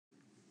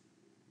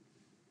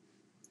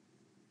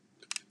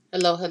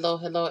Hello, hello,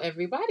 hello,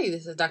 everybody.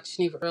 This is Dr.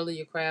 Shaniva Early,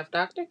 your craft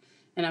doctor,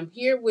 and I'm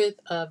here with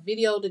a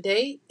video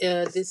today.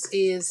 This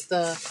is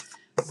the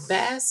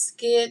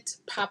basket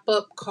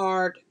pop-up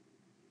card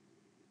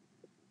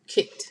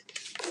kit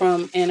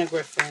from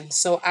Griffin.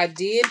 So I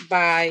did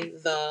buy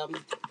the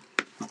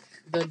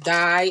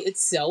die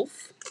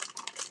itself,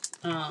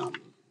 um,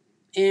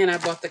 and I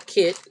bought the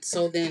kit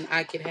so then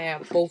I could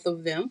have both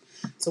of them.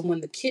 So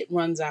when the kit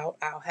runs out,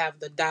 I'll have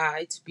the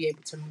die to be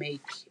able to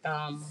make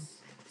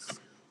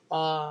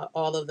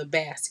all of the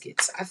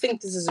baskets. I think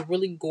this is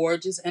really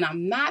gorgeous, and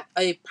I'm not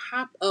a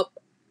pop-up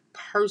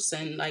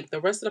person. Like the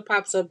rest of the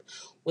pops-up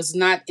was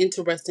not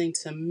interesting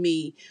to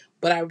me,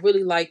 but I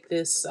really like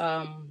this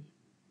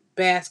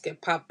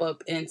basket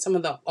pop-up, and some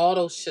of the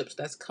auto ships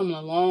that's coming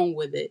along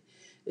with it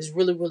is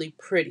really, really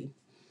pretty.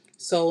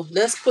 So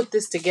let's put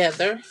this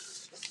together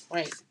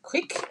right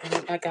quick.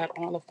 And I got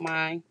all of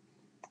my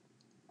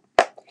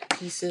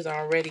pieces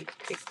already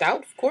picked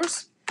out, of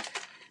course,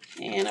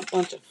 and a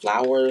bunch of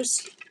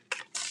flowers.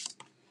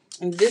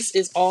 And this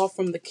is all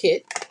from the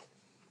kit.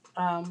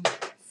 Um,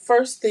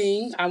 First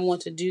thing I want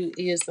to do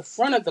is the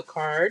front of the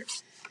card.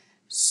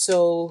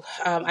 So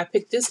I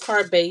picked this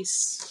card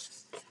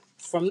base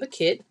from the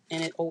kit,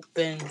 and it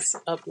opens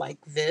up like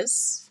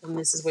this. And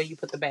this is where you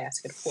put the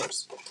basket, of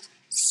course.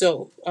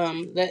 So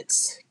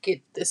let's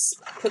get this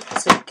put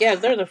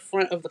together, the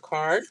front of the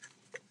card.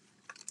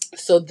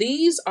 So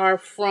these are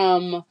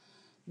from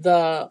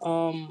the,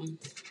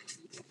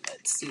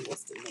 let's see,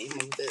 what's the name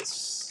of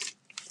this?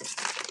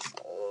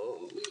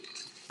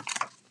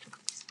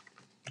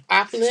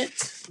 Opulent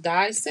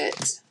die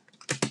set.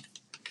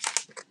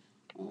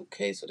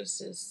 Okay, so this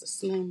is the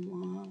slim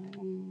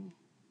one.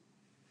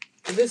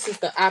 This is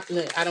the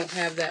opulent. I don't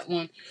have that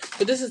one,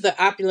 but this is the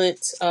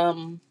opulent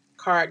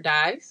card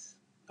dies.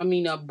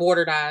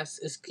 Border dies.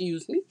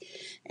 Excuse me,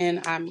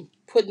 and I'm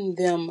putting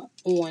them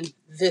on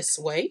this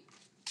way.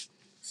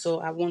 So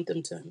I want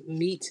them to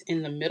meet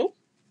in the middle,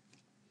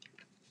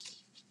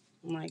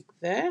 like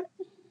that.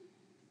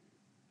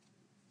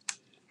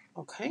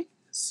 Okay,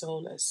 so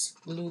let's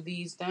glue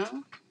these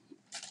down.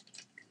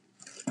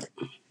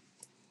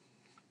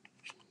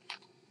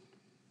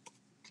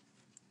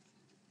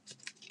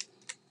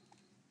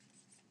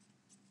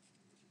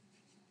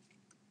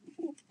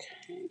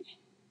 Okay,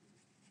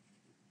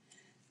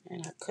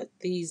 and I cut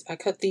these. I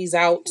cut these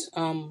out.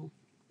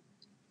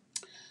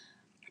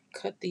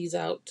 Cut these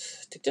out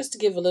just to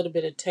give a little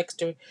bit of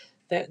texture.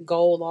 That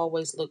gold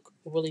always look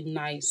really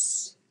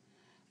nice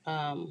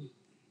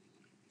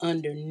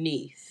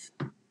underneath.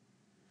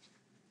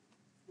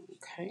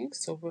 Okay,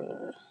 so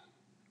we're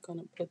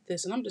gonna put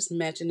this, and I'm just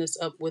matching this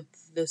up with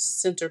this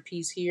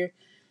centerpiece here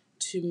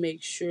to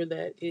make sure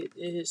that it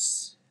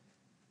is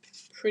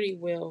pretty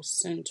well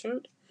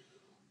centered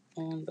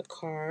on the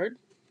card.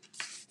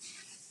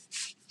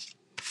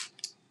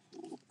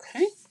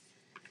 Okay.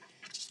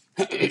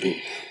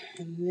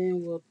 And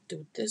then we'll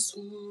do this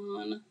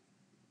one.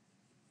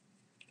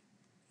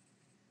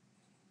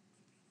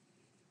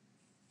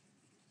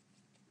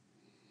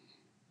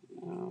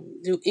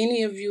 Do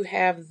any of you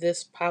have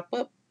this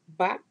pop-up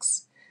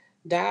box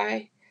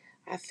die?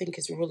 I think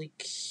it's really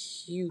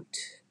cute.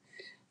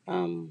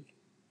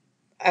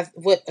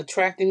 What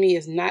attracted me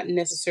is not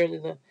necessarily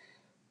the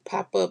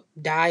pop-up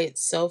die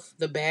itself,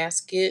 the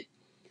basket,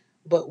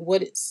 but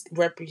what it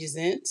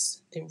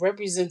represents. It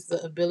represents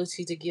the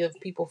ability to give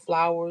people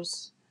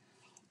flowers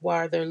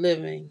while they're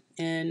living,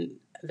 and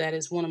that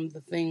is one of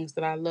the things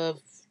that I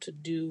love to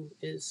do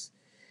is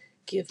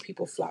give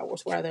people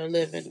flowers while they're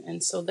living.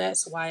 And so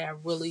that's why I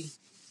really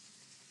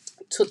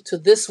took to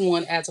this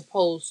one as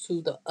opposed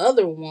to the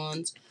other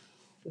ones,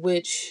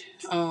 which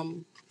I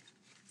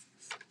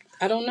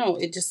don't know,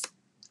 it just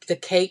the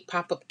cake,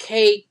 pop-up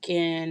cake,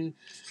 and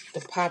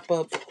the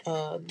pop-up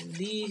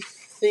leaf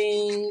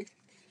thing,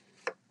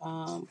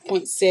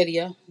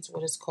 poinsettia is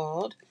what it's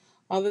called.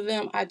 All of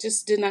them, I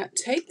just did not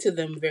take to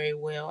them very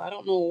well. I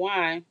don't know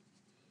why.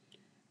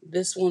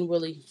 This one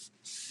really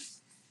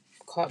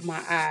caught my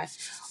eye.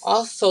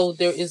 Also,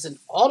 there is an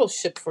auto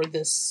ship for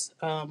this.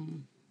 I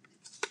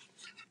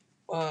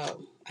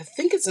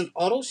think it's an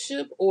auto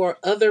ship or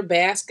other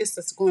baskets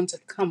that's going to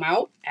come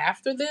out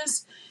after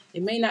this.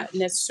 It may not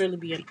necessarily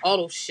be an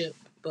auto ship,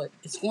 but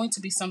it's going to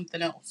be something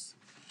else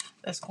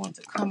that's going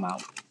to come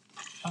out.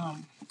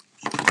 Um,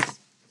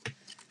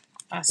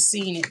 I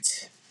seen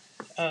it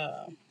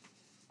on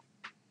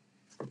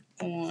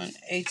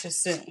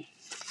HSN.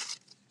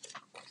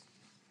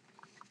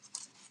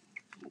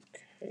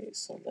 Okay,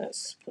 so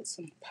let's put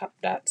some pop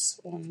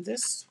dots on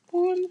this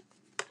one.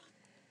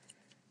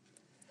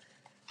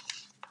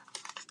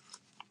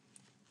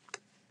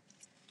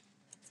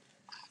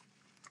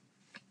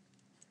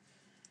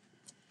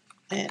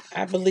 And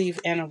I believe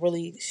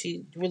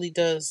she really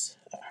does,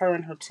 her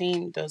and her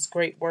team does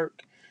great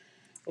work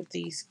with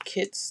these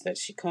kits that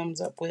she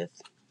comes up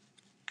with.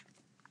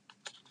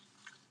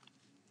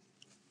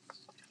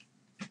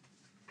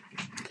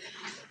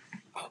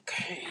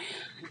 Okay,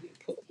 let me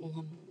put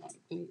one,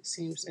 it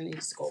seems it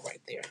needs to go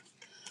right there.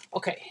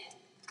 Okay.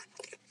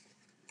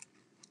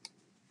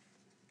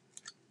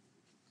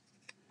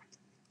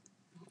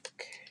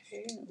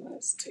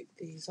 take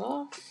these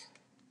off.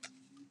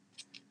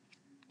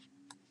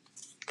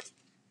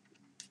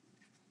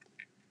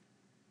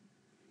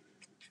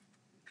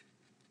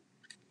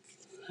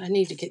 I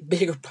need to get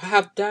bigger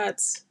pop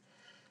dots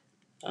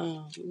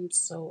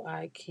so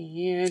I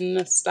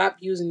can stop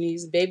using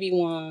these baby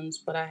ones,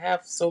 but I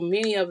have so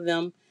many of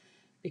them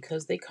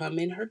because they come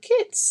in her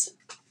kits.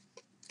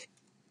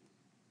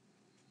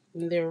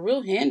 And they're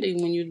real handy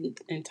when you're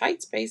in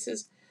tight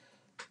spaces,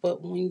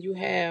 but when you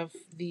have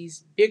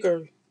these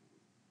bigger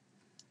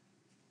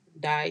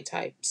die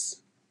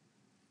types,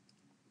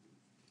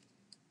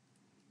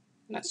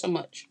 not so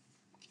much.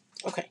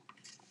 Okay,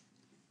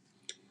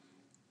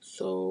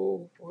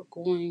 so we're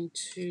going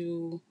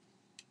to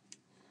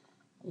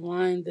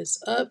line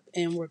this up,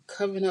 and we're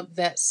covering up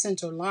that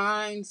center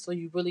line so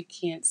you really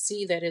can't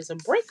see that there's a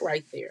break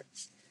right there.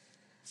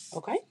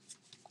 Okay,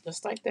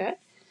 just like that.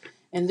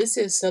 And this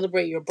is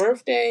Celebrate Your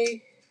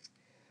Birthday,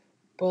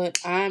 but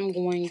I'm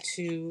going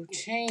to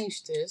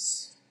change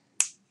this.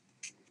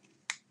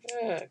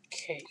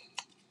 Okay,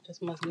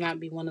 this must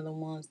not be one of the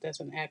ones that's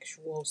an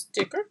actual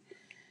sticker.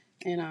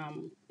 And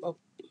I'm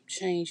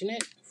changing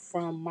it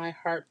from My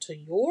Heart to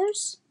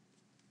Yours.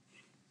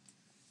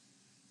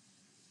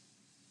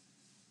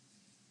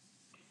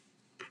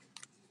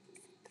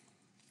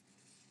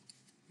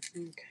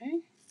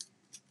 Okay.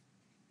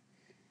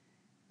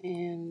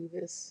 And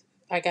this,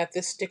 I got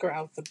this sticker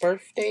out the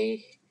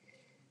birthday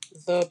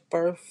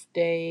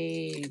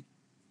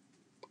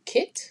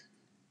kit.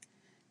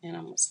 And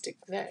I'm going to stick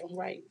that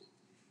right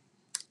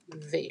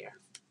there.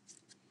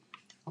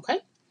 Okay.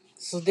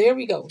 So there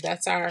we go.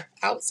 That's our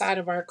outside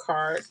of our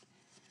card.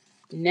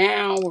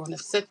 Now we're going to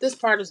set this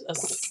part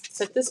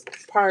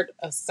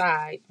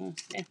aside.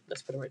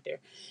 Let's put it right there.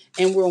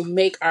 And we'll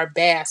make our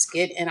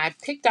basket. And I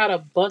picked out a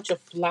bunch of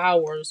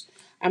flowers.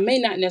 I may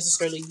not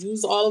necessarily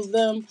use all of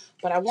them,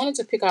 but I wanted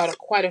to pick out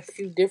quite a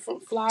few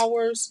different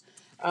flowers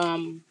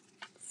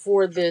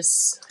for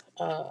this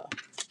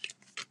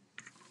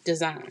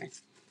design.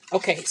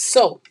 Okay,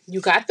 so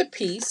you got the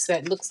piece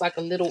that looks like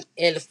a little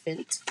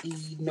elephant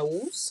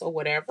nose or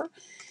whatever.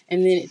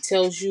 And then it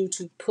tells you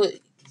to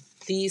put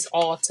these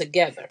all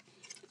together.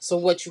 So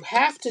what you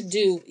have to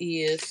do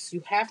is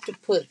you have to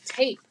put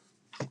tape,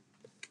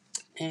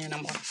 and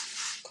I'm going to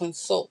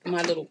consult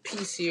my little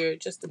piece here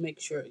just to make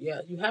sure.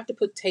 Yeah, you have to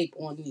put tape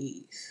on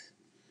these.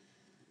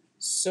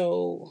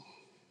 So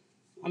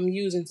I'm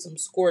using some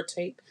score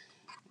tape.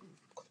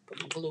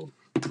 Put my glue.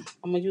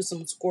 I'm going to use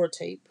some score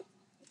tape,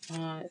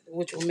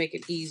 which will make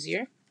it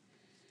easier.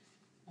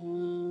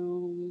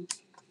 You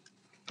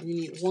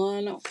need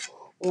one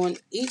on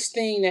each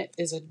thing that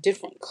is a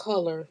different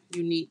color.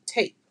 You need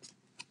tape.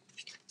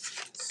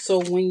 So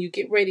when you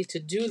get ready to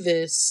do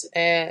this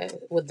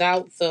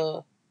without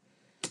the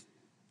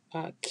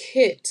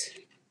kit,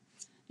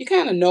 you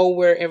kind of know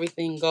where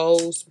everything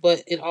goes,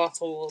 but it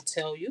also will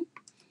tell you.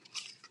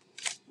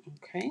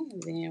 Okay,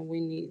 and then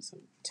we need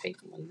some tape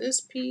on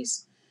this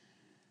piece.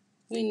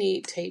 We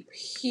need tape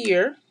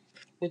here,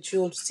 which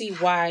you'll see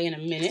why in a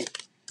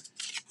minute.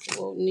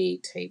 We'll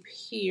need tape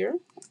here.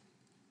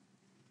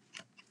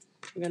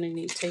 We're going to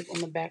need tape on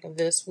the back of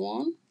this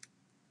one.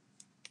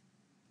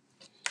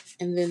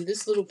 And then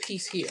this little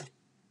piece here.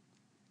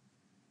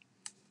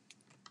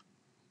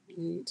 You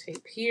need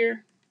tape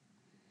here.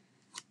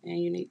 And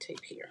you need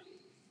tape here.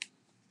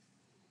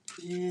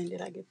 And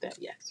did I get that?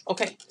 Yes.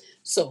 Okay.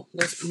 So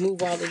let's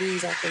move all of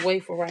these out the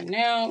way for right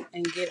now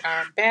and get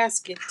our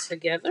basket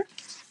together.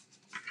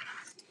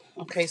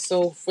 Okay,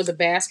 so for the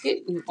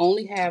basket, you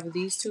only have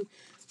these two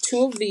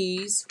of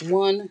these,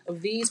 one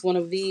of these, one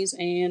of these,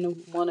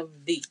 and one of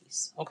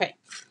these. Okay,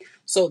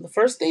 so the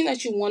first thing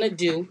that you want to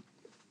do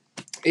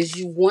is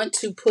you want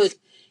to put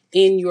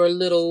in your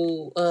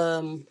little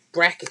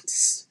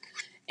brackets.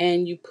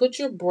 And you put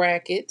your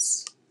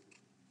brackets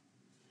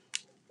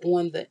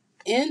on the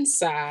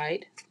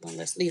inside. Well,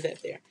 let's leave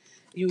that there.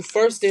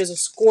 There's a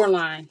score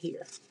line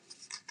here.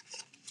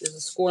 There's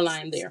a score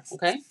line there,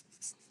 okay?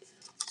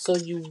 So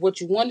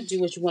what you want to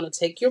do is you want to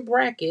take your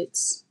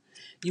brackets.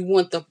 You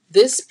want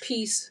this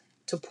piece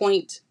to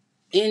point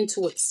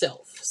into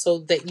itself so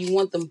that you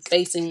want them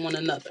facing one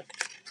another.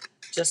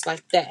 Just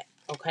like that,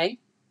 okay?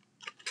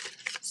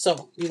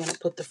 So you're going to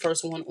put the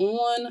first one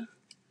on,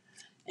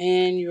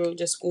 and you're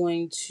just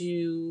going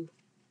to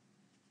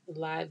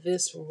lie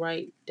this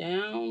right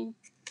down.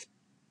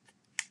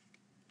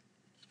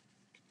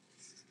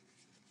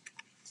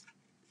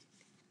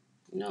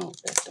 No,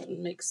 that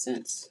doesn't make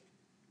sense.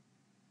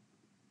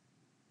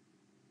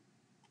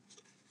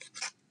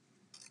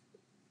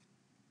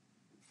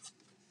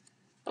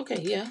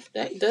 Okay, yeah,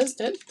 that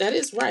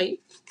is right.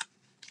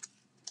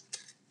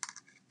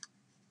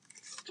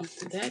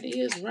 That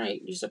is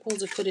right. You're supposed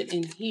to put it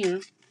in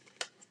here.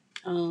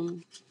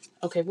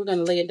 Okay, we're going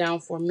to lay it down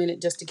for a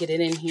minute just to get it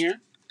in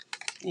here.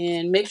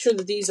 And make sure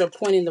that these are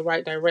pointing the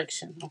right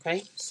direction,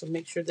 okay? So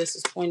make sure this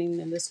is pointing,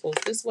 and this goes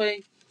this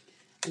way,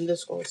 and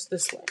this goes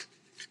this way.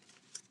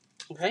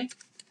 Okay?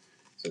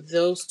 So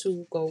those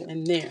two go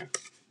in there.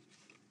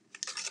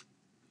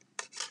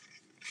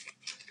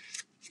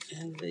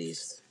 And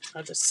these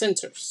are the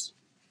centers.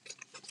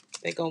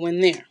 They go in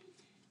there.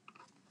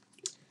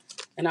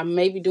 And I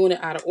may be doing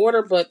it out of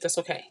order, but that's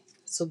okay.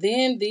 So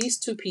then these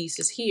two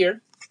pieces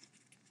here,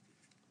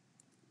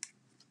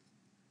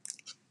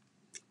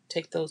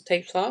 take those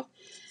tapes off,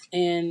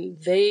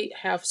 and they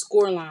have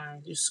score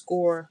lines. You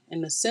score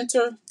in the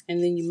center,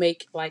 and then you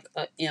make like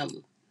a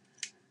M,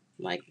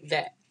 like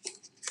that.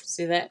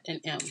 See that?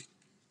 An M.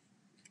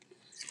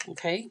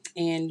 Okay,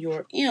 and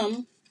your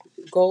M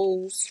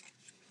goes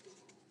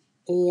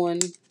on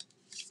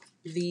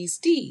these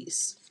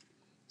D's.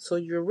 So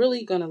you're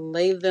really going to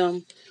lay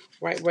them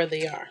right where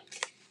they are.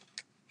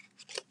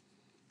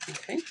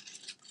 Okay.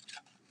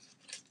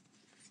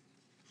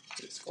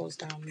 This goes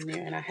down in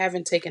there. And I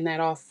haven't taken that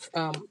off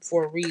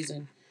for a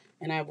reason.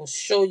 And I will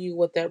show you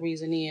what that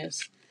reason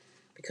is.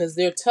 Because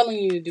they're telling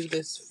you to do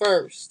this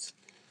first.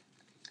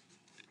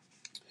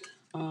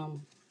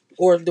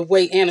 Or the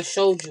way Anna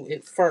showed you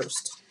it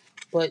first.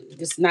 But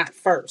it's not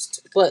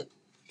first. But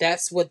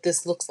that's what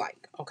this looks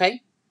like.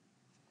 Okay.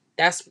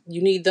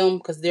 You need them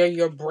because they're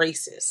your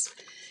braces.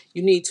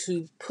 You need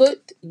to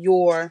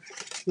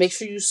make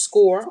sure you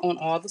score on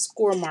all the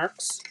score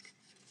marks.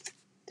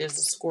 There's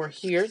a score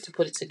here to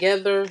put it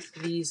together.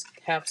 These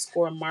have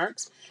score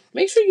marks.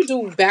 Make sure you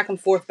do back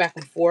and forth,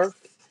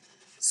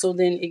 so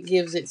then it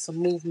gives it some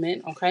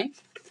movement, okay?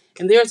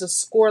 And there's a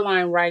score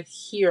line right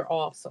here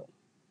also.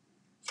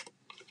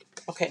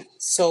 Okay,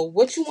 so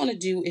what you want to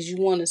do is you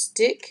want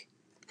to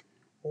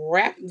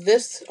wrap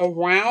this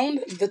around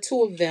the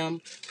two of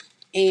them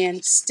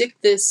and stick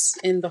this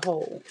in the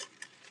hole.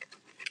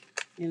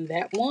 In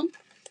that one.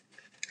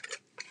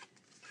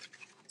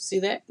 See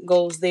that?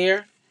 Goes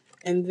there.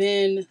 And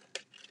then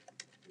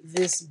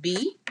this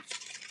B.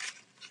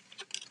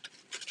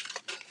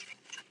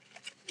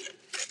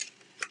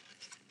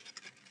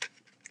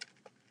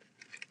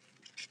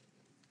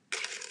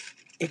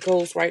 It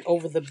goes right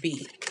over the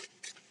B.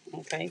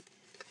 Okay.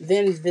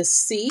 Then this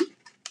C.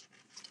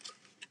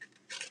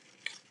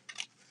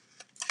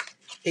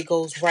 It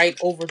goes right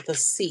over the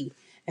C.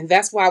 And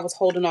that's why I was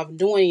holding off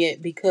doing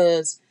it,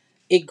 because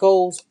it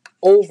goes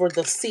over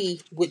the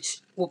C,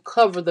 which will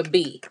cover the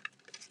B.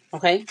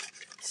 Okay.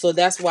 So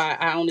that's why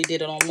I only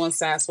did it on one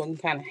side, so I can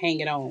kind of hang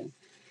it on.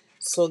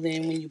 So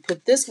then when you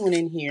put this one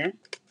in here,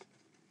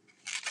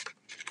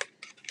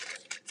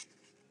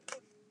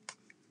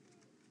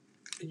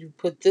 you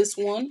put this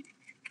one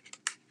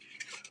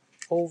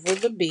over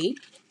the B.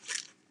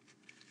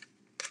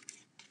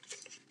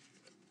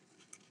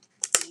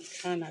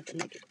 Try not to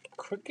make it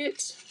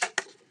crooked.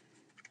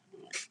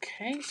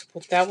 Okay, so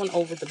put that one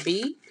over the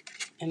B.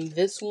 And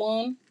this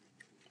one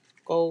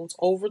goes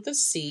over the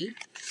C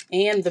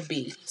and the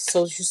B.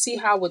 So you see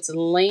how it's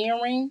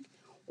layering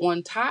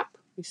on top?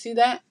 You see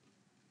that?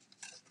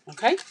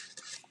 Okay.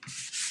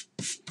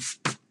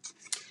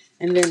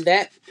 And then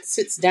that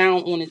sits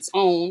down on its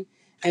own.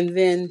 And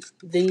then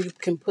you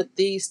can put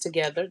these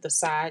together, the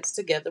sides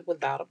together,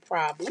 without a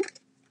problem.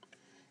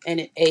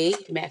 And A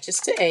matches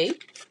to A.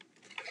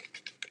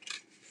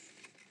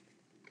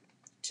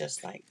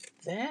 Just like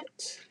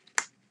that.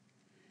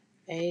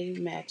 A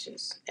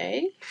matches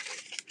A.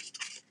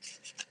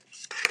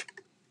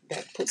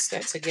 That puts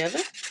that together.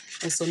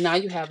 And so now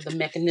you have the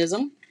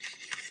mechanism.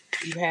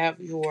 You have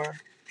your,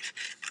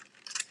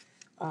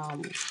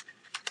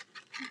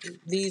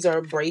 these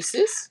are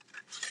braces.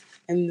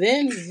 And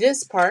then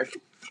this part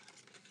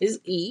is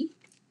E.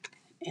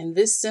 And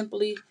this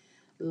simply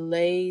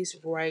lays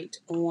right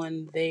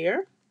on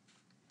there.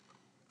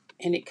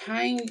 And it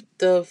kind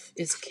of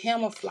is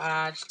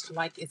camouflaged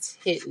like it's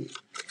hidden.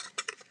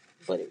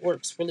 But it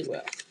works really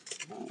well.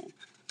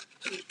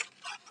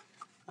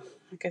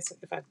 I guess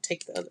if I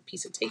take the other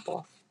piece of tape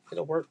off,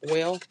 it'll work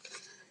well.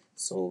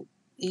 So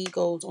E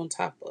goes on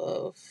top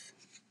of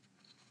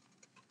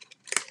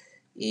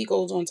E.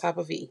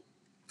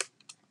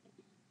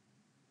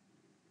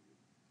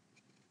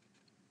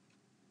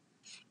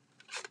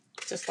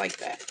 Just like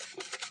that.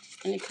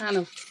 And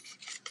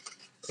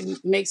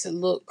it makes it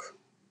look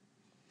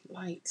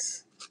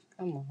light.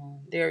 Come on.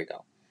 There we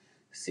go.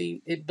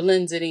 See, it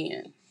blends it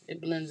in.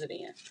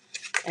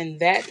 And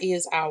that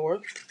is our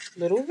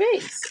little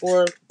vase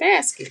or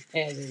basket,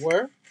 as it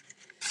were.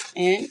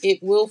 And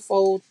it will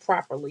fold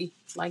properly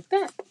like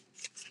that.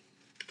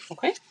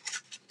 Okay?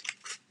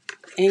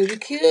 And you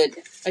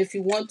could, if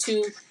you want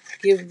to,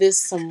 give this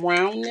some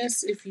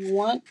roundness if you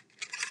want.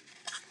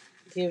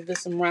 Give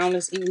this some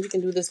roundness. Even you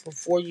can do this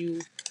before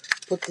you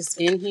put this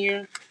in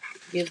here.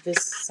 Give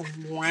this some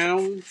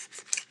roundness.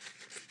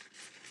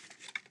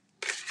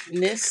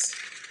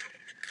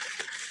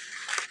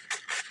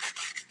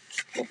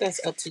 But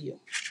that's up to you.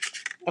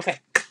 Okay.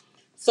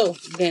 So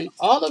then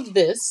all of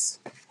this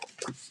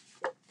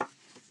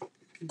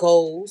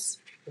goes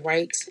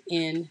right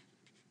in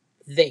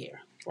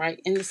there.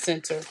 Right in the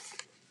center.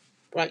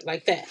 Right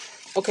like that.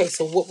 Okay,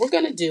 so what we're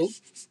going to do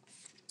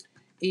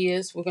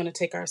is we're going to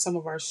take some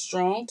of our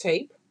strong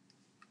tape.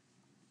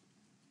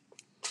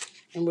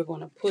 And we're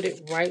going to put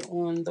it right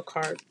on the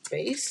card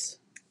base.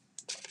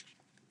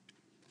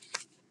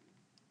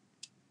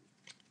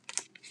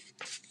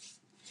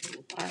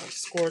 our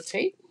score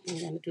tape. I'm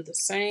going to do the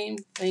same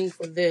thing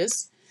for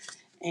this.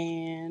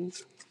 And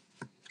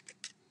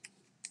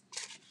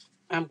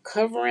I'm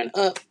covering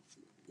up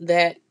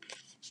that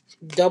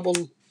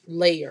double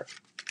layer.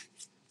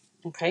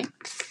 Okay,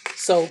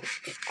 so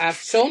I've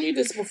shown you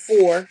this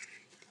before,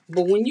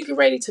 but when you get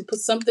ready to put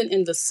something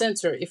in the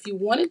center, if you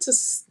want it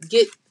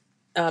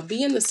to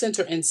be in the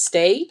center and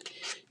stay,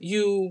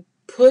 you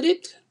put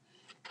it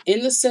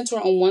in the center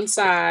on one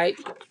side.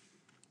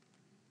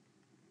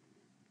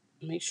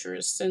 Make sure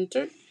it's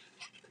centered.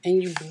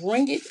 And you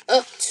bring it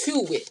up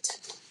to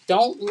it.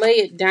 Don't lay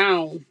it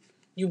down.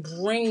 You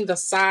bring the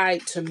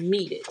side to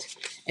meet it.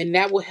 And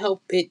that will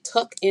help it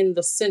tuck in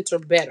the center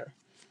better.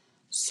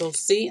 So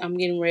see, I'm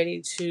getting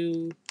ready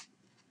to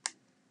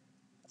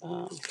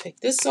take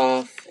this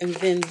off. And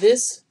then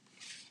this,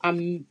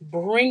 I'm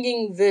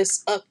bringing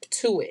this up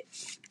to it.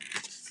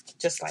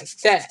 Just like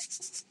that.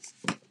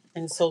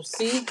 And so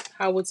see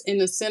how it's in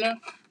the center?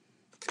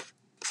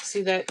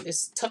 See that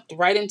it's tucked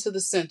right into the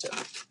center.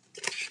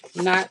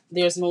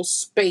 There's no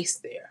space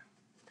there.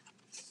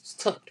 It's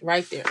tucked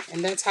right there.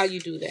 And that's how you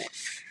do that.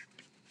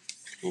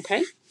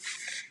 Okay?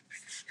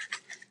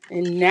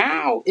 And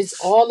now it's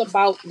all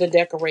about the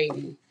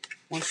decorating.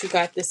 Once you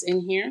got this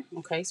in here,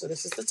 okay, so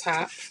this is the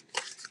top.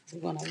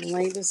 We're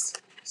going to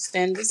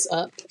stand this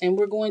up, and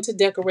we're going to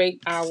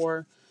decorate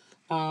our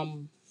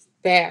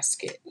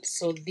basket.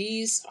 So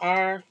these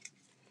are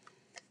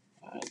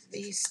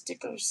these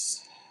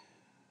stickers.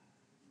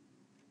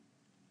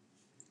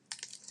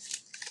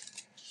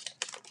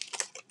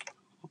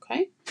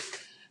 Okay,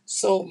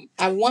 so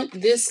I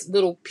want this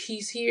little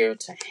piece here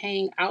to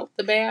hang out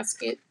the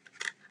basket.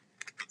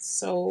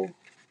 So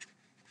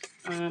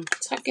I'm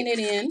tucking it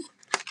in,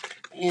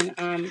 and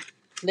I'm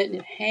letting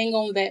it hang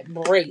on that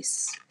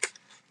brace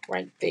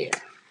right there.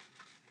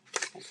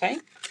 Okay,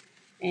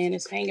 and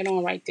it's hanging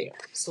on right there.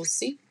 So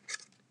see,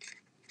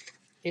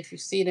 if you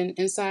see it in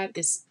the inside,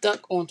 it's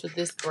stuck onto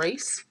this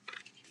brace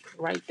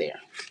right there.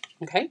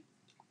 Okay,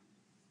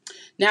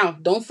 now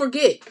don't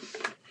forget,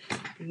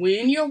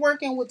 when you're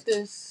working with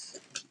this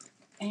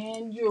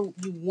and you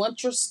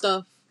want your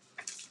stuff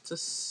to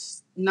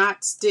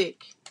not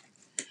stick,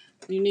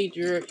 you need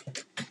your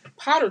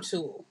powder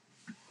tool.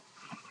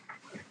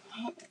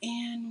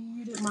 And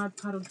where did my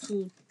powder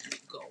tool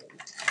go?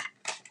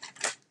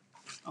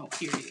 Oh,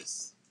 here it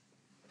is.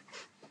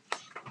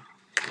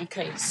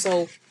 Okay,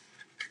 so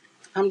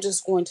I'm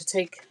just going to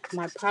take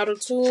my powder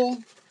tool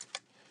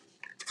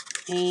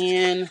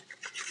and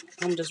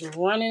I'm just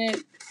running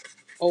it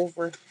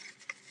over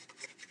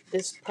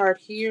this part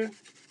here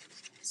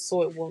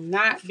so it will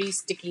not be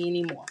sticky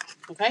anymore.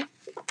 Okay?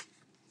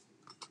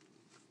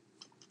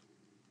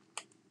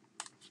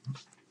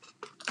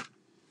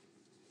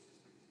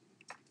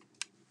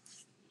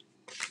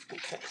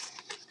 Okay.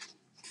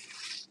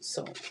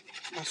 So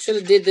I should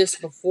have did this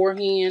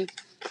beforehand,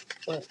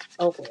 but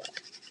oh well.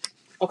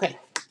 Okay.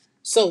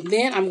 So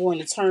then I'm going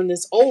to turn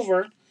this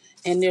over,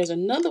 and there's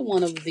another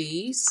one of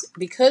these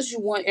because you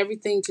want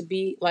everything to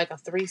be like a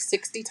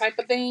 360 type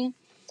of thing.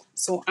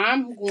 So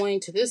I'm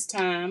going to, this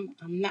time,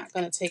 I'm not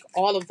going to take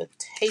all of the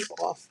tape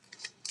off.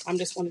 I'm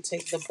just going to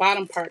take the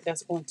bottom part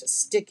that's going to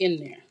stick in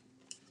there.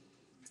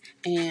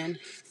 And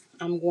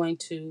I'm going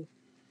to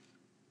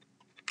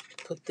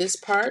put this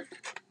part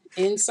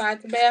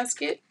inside the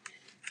basket,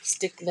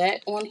 stick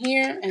that on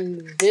here,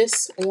 and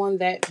this on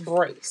that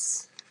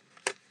brace.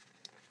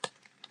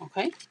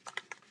 Okay,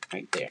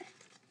 right there.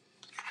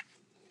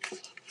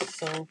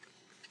 So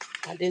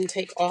I didn't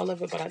take all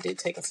of it, but I did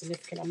take a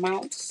significant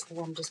amount. So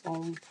I'm just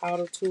going to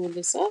powder tool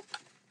this up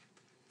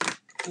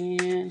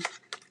and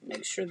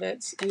make sure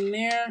that's in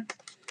there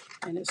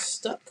and it's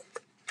stuck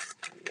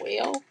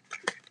well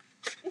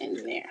in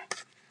there.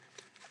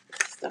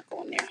 Stuck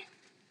on there.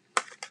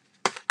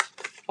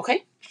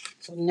 Okay,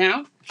 so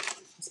now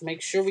let's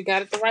make sure we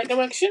got it the right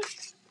direction.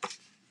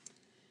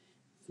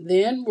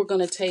 Then we're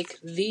going to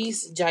take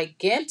these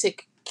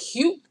gigantic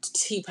cute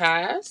tea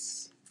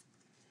pies.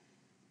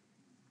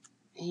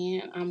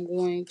 And I'm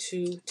going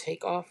to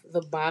take off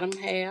the bottom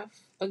half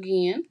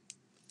again.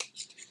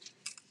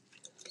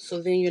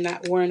 So then you're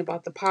not worrying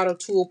about the powder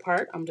tool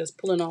part. I'm just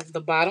pulling off the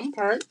bottom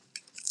part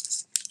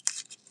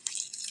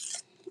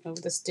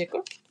of the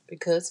sticker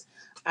because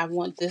I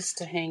want this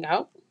to hang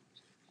out.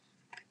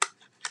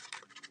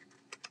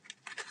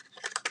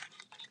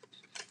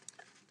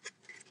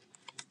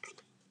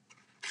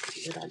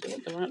 Did I do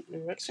it the right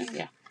direction?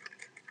 Yeah.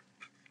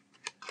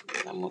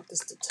 I want this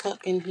to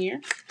tuck in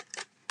here.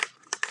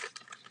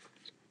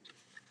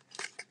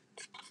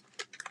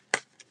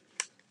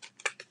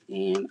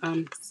 And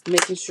I'm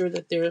making sure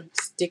that they're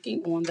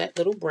sticking on that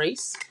little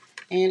brace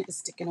and it's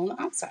sticking on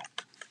the outside.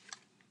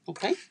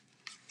 Okay,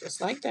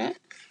 just like that.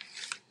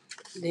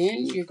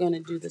 Then you're going to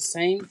do the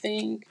same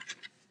thing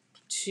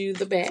to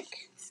the back.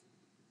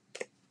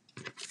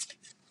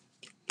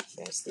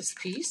 That's this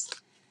piece.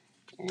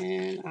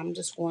 And I'm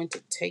just going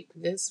to take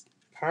this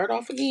part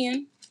off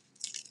again.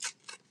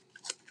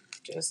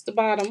 Just the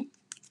bottom.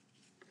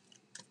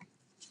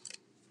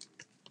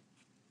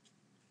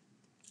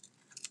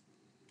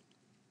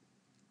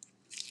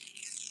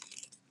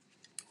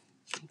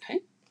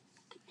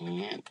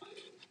 And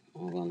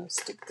I'm going to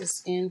stick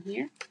this in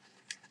here.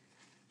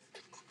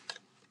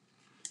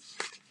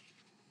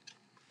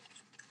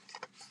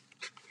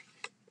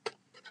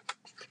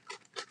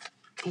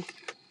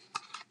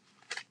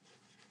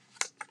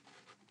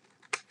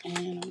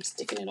 And I'm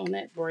sticking it on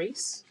that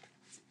brace.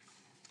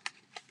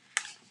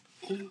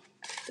 Did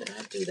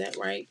I do that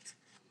right?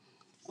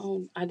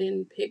 Oh, I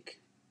didn't pick.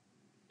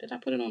 Did I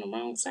put it on the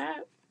wrong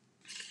side?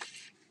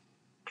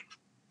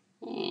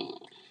 Let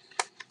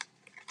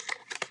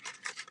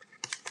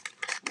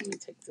me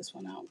take this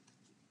one out.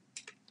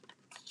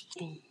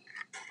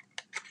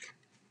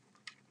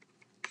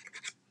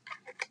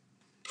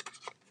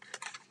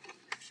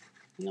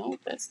 No,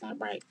 that's not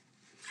right.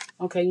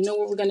 Okay, you know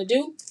what we're going to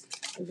do?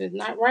 If it's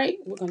not right,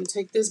 we're going to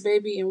take this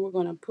baby and we're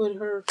going to put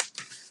her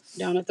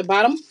down at the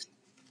bottom.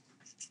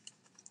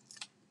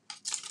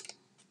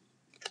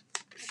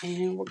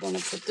 And we're going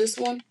to put this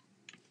one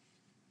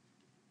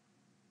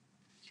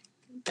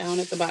down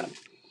at the bottom.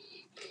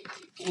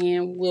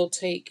 And we'll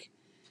take,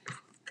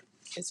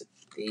 is it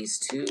these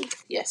two?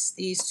 Yes,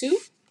 these two.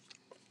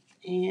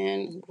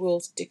 And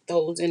we'll stick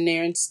those in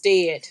there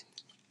instead.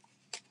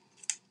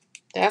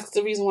 That's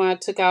the reason why I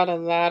took out a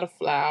lot of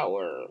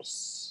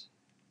flowers.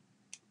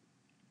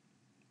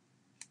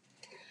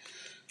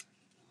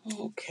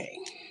 Okay.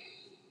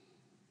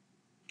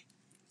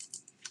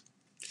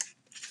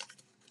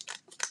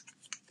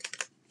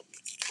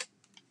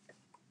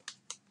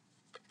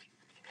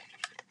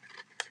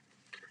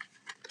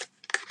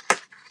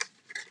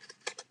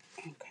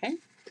 Okay.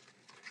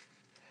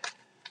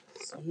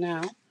 So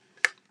now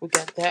we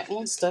got that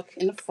one stuck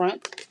in the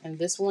front, and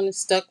this one is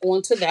stuck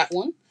onto that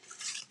one.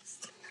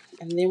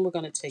 And then we're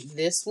going to take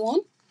this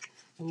one,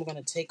 and we're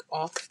going to take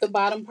off the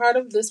bottom part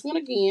of this one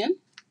again.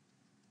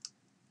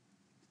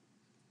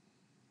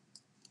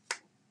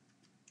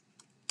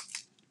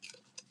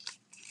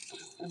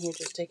 And we're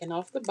just taking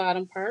off the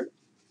bottom part.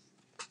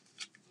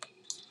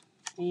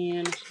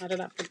 And how did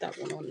I put that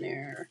one on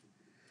there?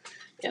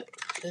 Yep,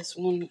 this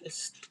one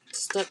is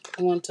stuck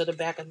onto the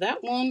back of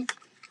that one,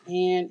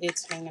 and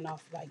it's hanging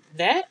off like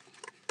that.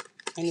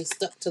 And it's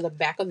stuck to the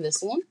back of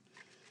this one.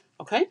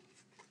 Okay.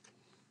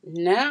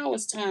 Now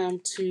it's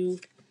time to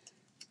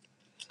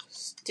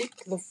stick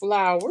the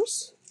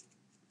flowers.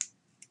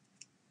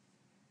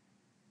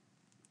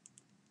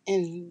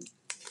 And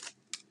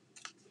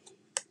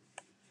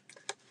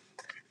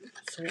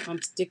so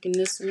I'm sticking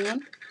this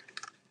one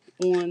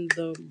on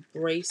the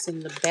brace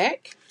in the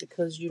back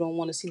because you don't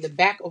want to see the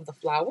back of the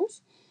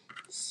flowers.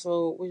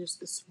 So where's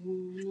this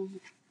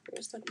one?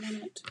 Where's that one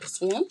at? This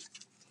one.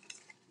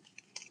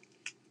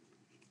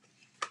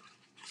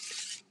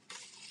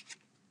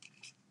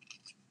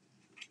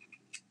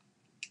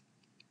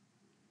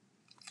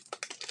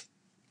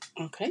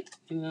 Okay,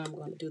 and then I'm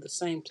going to do the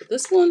same to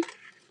this one.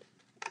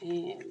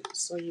 And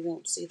so you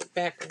won't see the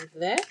back of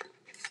that.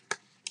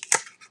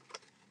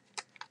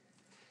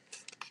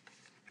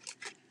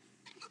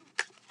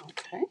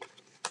 Okay.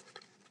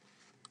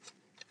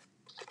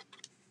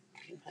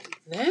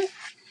 Like that.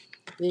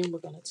 Then we're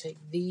going to take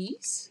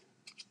these.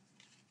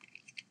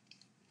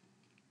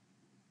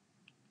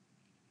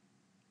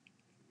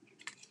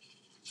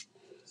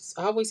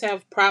 So I always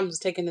have problems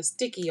taking the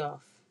sticky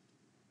off.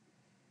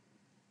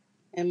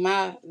 Am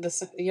I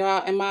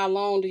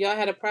alone? Do y'all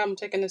have a problem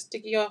taking the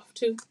sticky off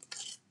too?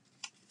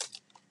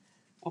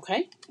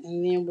 Okay,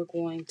 and then we're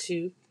going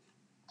to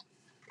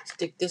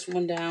stick this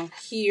one down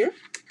here.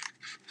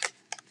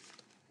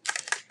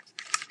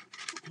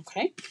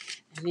 Okay,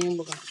 and then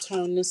we're going to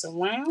turn this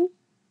around.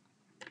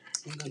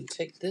 I'm going to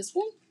take this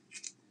one.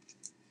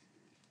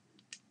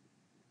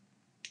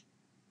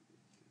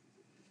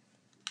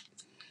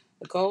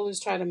 The goal is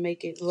try to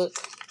make it look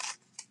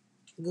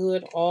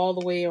good all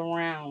the way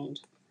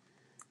around.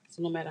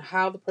 So no matter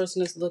how the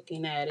person is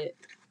looking at it,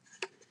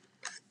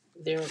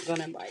 they're going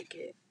to like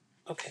it.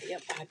 Okay,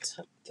 yep, I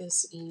tucked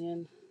this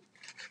in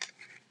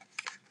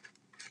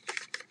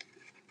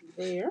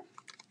there.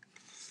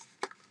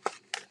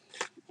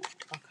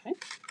 Okay.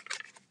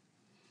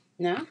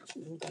 Now,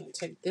 we're going to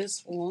take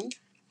this one.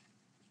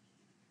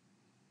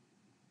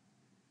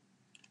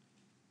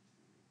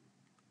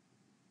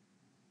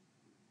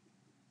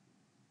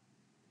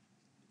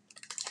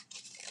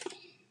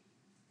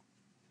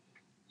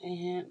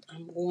 And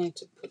I'm going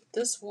to put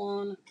this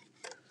one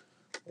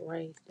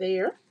right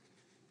there.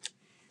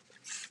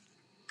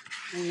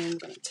 And then I'm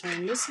going to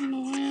turn this one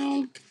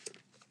around.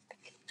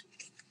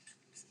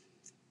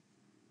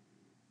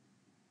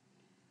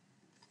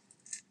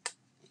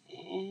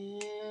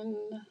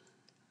 And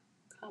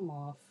come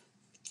off.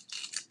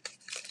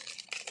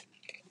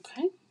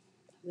 Okay.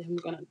 Then we're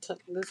going to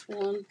tuck this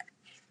one.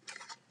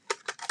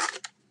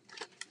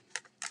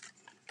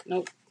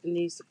 Nope, it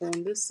needs to go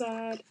on this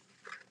side.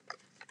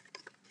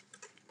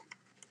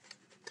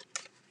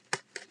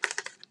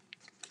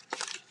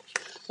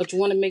 But you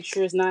want to make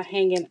sure it's not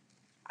hanging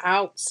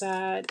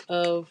outside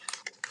of,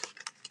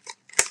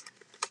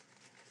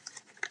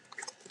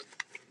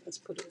 let's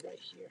put it right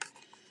here.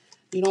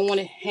 You don't want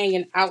it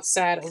hanging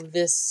outside of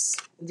these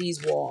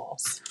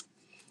walls.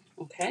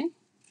 Okay?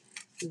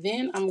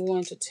 Then I'm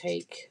going to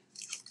take,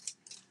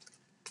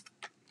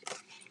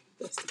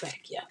 that's the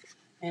back, yeah.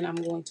 And I'm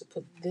going to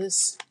put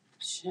this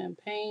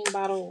champagne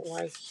bottle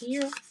right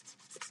here.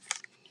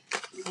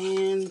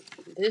 And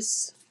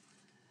this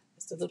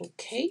is the little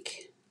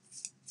cake.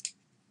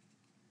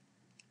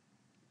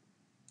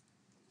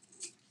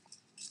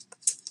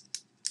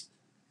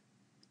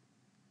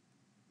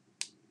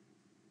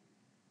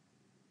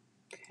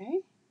 Okay.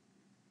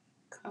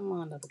 Come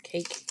on, little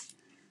cake.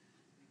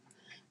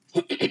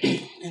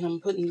 And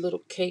I'm putting a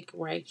little cake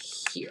right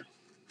here.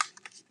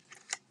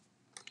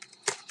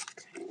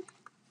 Okay.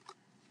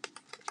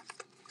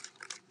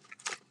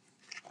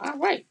 All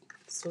right.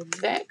 So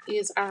that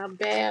is our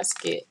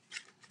basket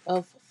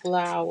of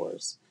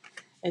flowers.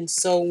 And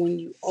so when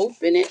you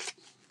open it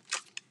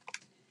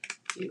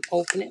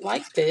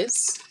like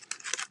this.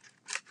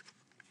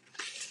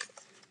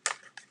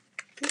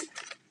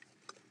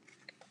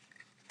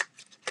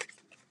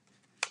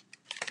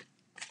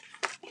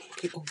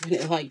 You open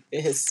it like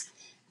this.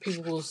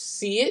 People will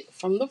see it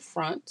from the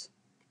front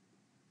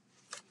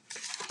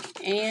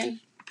and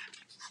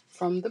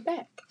from the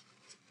back.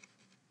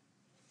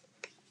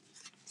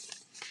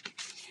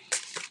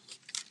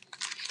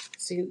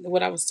 See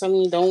what I was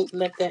telling you? Don't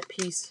let that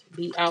piece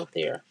be out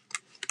there.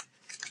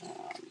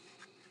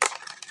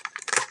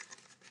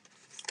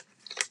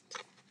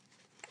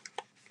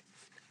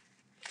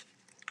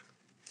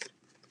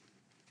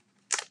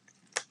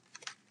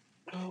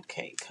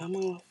 Okay, come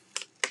off.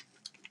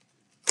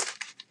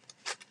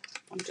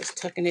 I'm just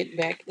tucking it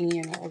back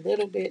in a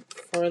little bit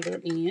further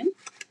in.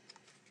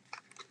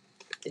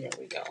 There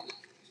we go.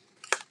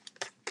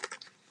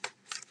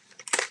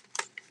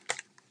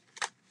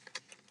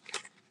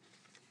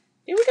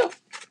 There we go.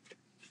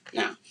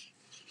 Now,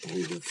 when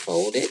you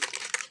fold it,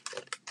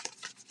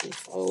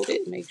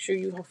 make sure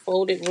you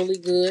fold it really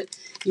good.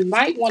 You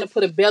might want to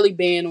put a belly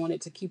band on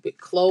it to keep it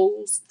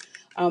closed.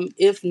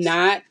 If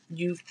not,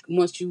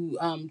 once you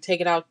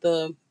take it out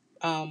the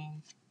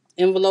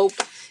envelope,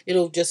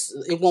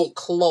 it won't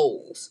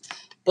close.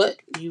 But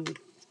you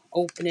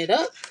open it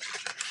up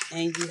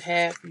and you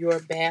have your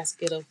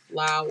basket of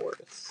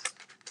flowers.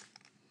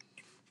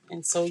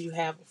 And so you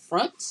have a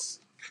front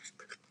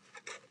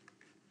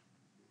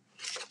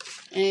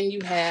and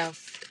you have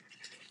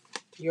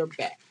your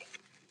back.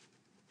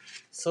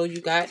 So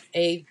you got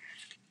a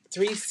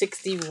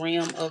 360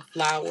 ram of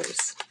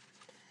flowers.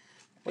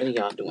 What are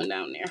y'all doing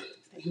down there?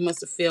 You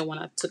must have fell when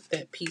I took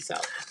that piece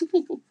out.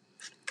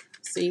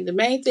 See, the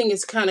main thing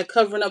is kind of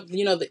covering up,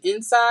 the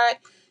inside.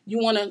 You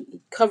want to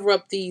cover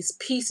up these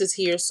pieces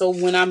here. So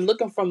when I'm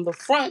looking from the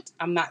front,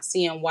 I'm not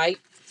seeing white.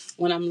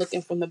 When I'm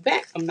looking from the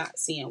back, I'm not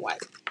seeing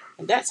white.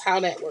 And that's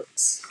how that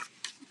works.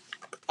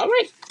 All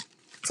right.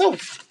 So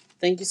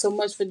thank you so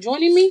much for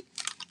joining me.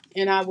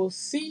 And I will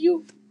see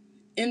you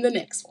in the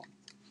next one.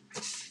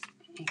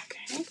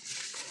 Okay.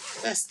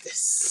 That's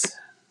this.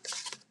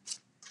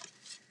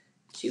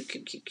 Cute.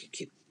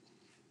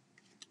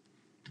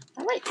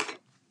 All right.